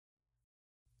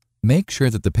Make sure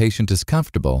that the patient is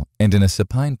comfortable and in a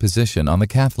supine position on the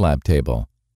cath lab table.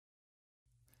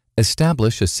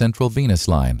 Establish a central venous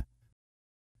line.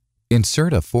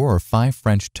 Insert a 4 or 5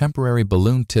 French temporary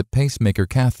balloon tip pacemaker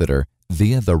catheter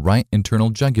via the right internal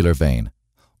jugular vein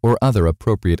or other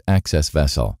appropriate access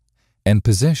vessel and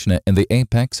position it in the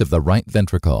apex of the right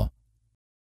ventricle.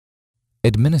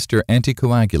 Administer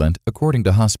anticoagulant according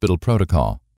to hospital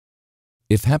protocol.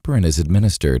 If heparin is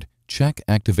administered, check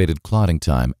activated clotting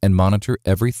time and monitor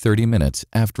every 30 minutes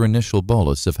after initial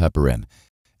bolus of heparin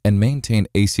and maintain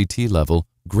ACT level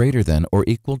greater than or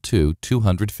equal to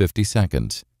 250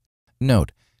 seconds.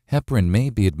 Note, heparin may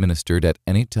be administered at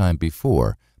any time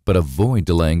before, but avoid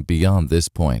delaying beyond this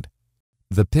point.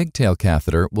 The pigtail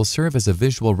catheter will serve as a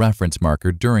visual reference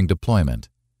marker during deployment.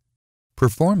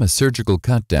 Perform a surgical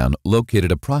cut-down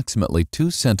located approximately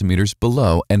 2 centimeters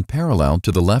below and parallel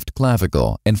to the left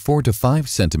clavicle and 4 to 5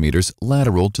 centimeters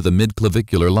lateral to the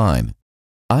midclavicular line.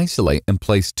 Isolate and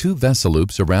place 2 vessel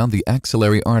loops around the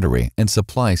axillary artery and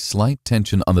supply slight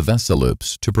tension on the vessel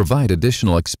loops to provide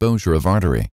additional exposure of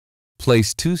artery.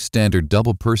 Place 2 standard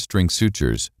double purse string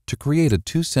sutures to create a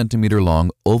 2 centimeter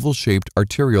long oval-shaped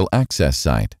arterial access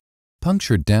site.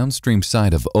 Puncture downstream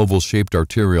side of oval-shaped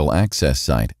arterial access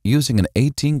site using an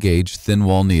 18-gauge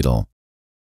thin-wall needle.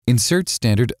 Insert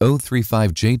standard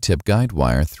 035 J-tip guide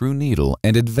wire through needle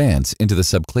and advance into the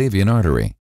subclavian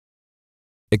artery.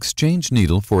 Exchange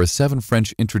needle for a 7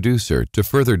 French introducer to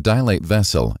further dilate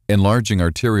vessel, enlarging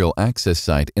arterial access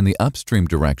site in the upstream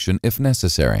direction if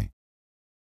necessary.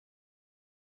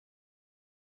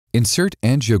 Insert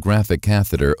angiographic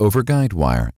catheter over guide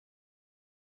wire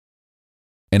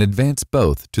and advance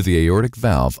both to the aortic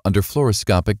valve under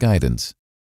fluoroscopic guidance.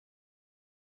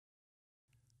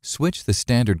 Switch the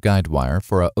standard guide wire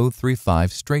for a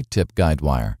 035 straight-tip guide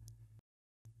wire.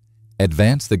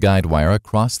 Advance the guide wire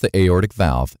across the aortic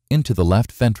valve into the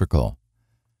left ventricle.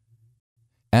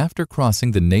 After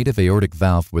crossing the native aortic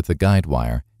valve with the guide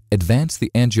wire, advance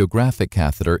the angiographic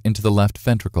catheter into the left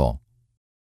ventricle.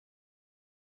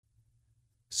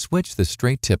 Switch the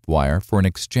straight-tip wire for an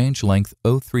exchange-length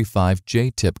 035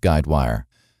 J-tip guide wire.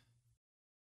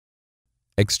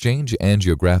 Exchange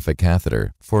angiographic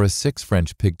catheter for a 6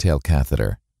 French pigtail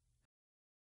catheter.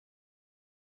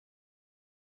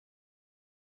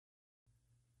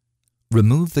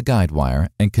 Remove the guide wire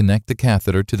and connect the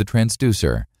catheter to the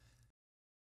transducer.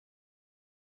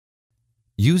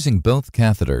 Using both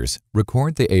catheters,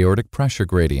 record the aortic pressure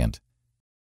gradient.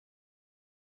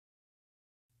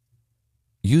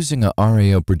 Using a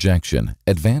RAO projection,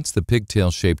 advance the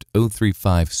pigtail-shaped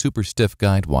 035 super stiff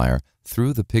guide wire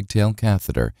through the pigtail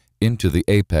catheter into the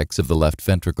apex of the left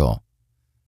ventricle.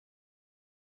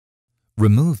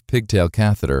 Remove pigtail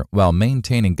catheter while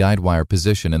maintaining guide wire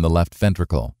position in the left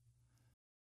ventricle.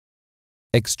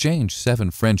 Exchange 7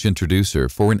 French introducer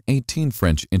for an 18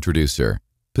 French introducer.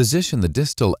 Position the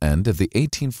distal end of the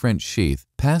 18 French sheath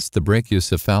past the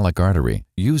brachiocephalic artery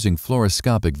using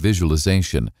fluoroscopic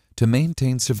visualization to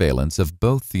maintain surveillance of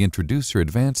both the introducer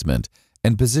advancement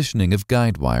and positioning of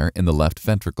guide wire in the left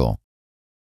ventricle.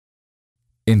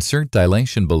 Insert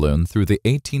dilation balloon through the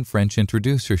 18 French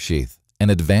introducer sheath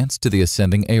and advance to the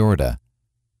ascending aorta.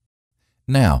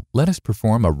 Now, let us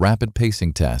perform a rapid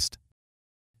pacing test.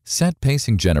 Set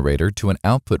pacing generator to an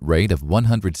output rate of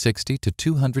 160 to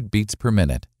 200 beats per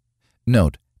minute.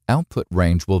 Note, output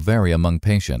range will vary among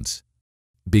patients.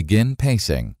 Begin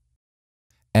pacing.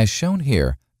 As shown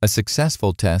here, a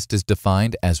successful test is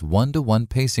defined as 1-to-1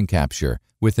 pacing capture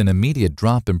with an immediate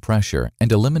drop in pressure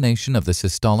and elimination of the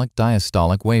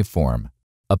systolic-diastolic waveform.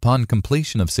 Upon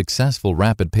completion of successful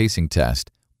rapid pacing test,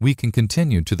 we can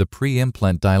continue to the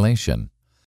pre-implant dilation.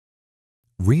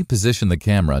 Reposition the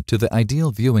camera to the ideal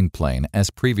viewing plane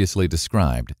as previously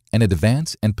described and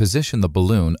advance and position the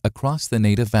balloon across the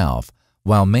native valve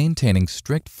while maintaining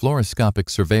strict fluoroscopic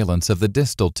surveillance of the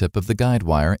distal tip of the guide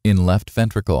wire in left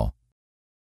ventricle.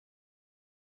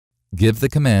 Give the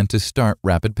command to start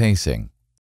rapid pacing.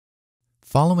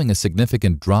 Following a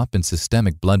significant drop in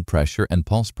systemic blood pressure and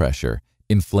pulse pressure,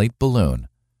 inflate balloon.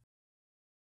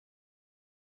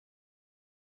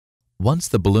 Once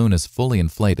the balloon is fully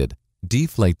inflated,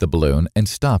 deflate the balloon and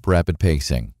stop rapid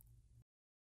pacing.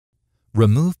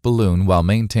 Remove balloon while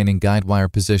maintaining guide wire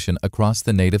position across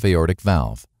the native aortic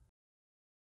valve.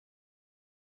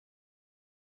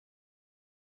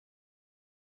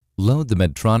 Load the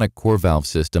Medtronic CoreValve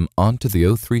system onto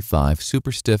the 035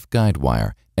 super stiff guide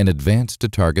wire and advance to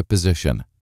target position.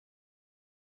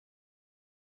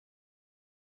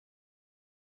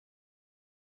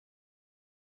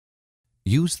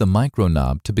 Use the micro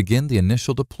knob to begin the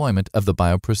initial deployment of the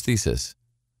bioprosthesis.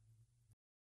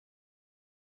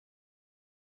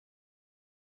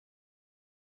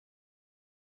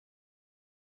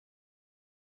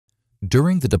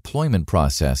 During the deployment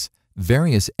process,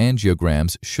 various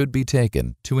angiograms should be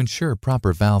taken to ensure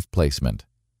proper valve placement.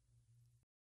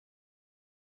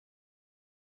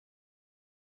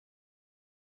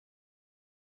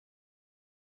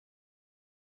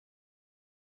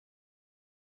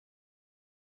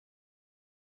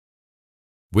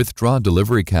 Withdraw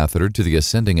delivery catheter to the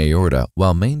ascending aorta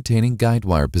while maintaining guide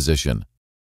wire position.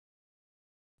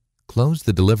 Close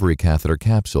the delivery catheter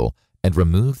capsule and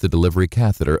remove the delivery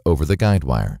catheter over the guide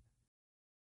wire.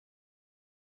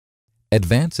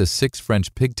 Advance a 6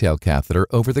 French pigtail catheter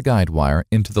over the guide wire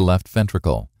into the left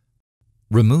ventricle.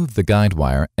 Remove the guide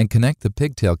wire and connect the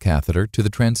pigtail catheter to the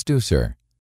transducer.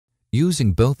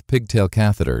 Using both pigtail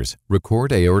catheters,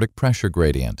 record aortic pressure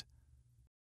gradient.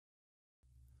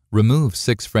 Remove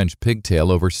 6 French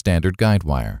pigtail over standard guide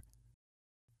wire.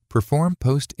 Perform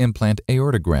post-implant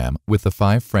aortogram with the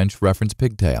 5 French reference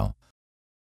pigtail.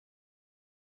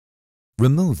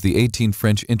 Remove the 18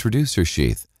 French introducer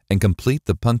sheath and complete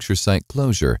the puncture site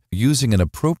closure using an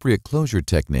appropriate closure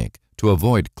technique to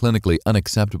avoid clinically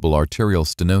unacceptable arterial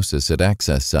stenosis at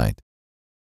access site.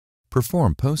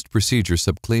 Perform post-procedure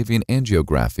subclavian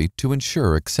angiography to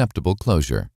ensure acceptable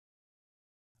closure.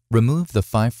 Remove the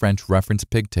 5 French reference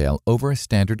pigtail over a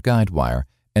standard guide wire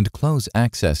and close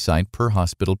access site per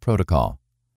hospital protocol.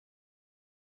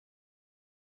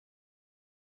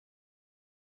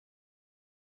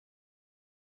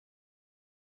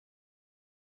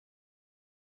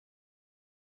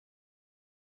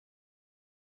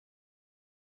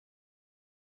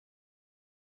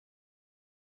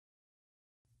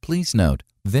 Please note,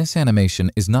 this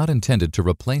animation is not intended to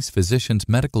replace physicians'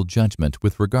 medical judgment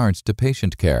with regards to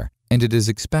patient care, and it is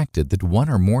expected that one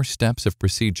or more steps of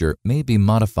procedure may be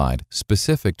modified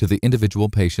specific to the individual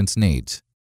patient's needs.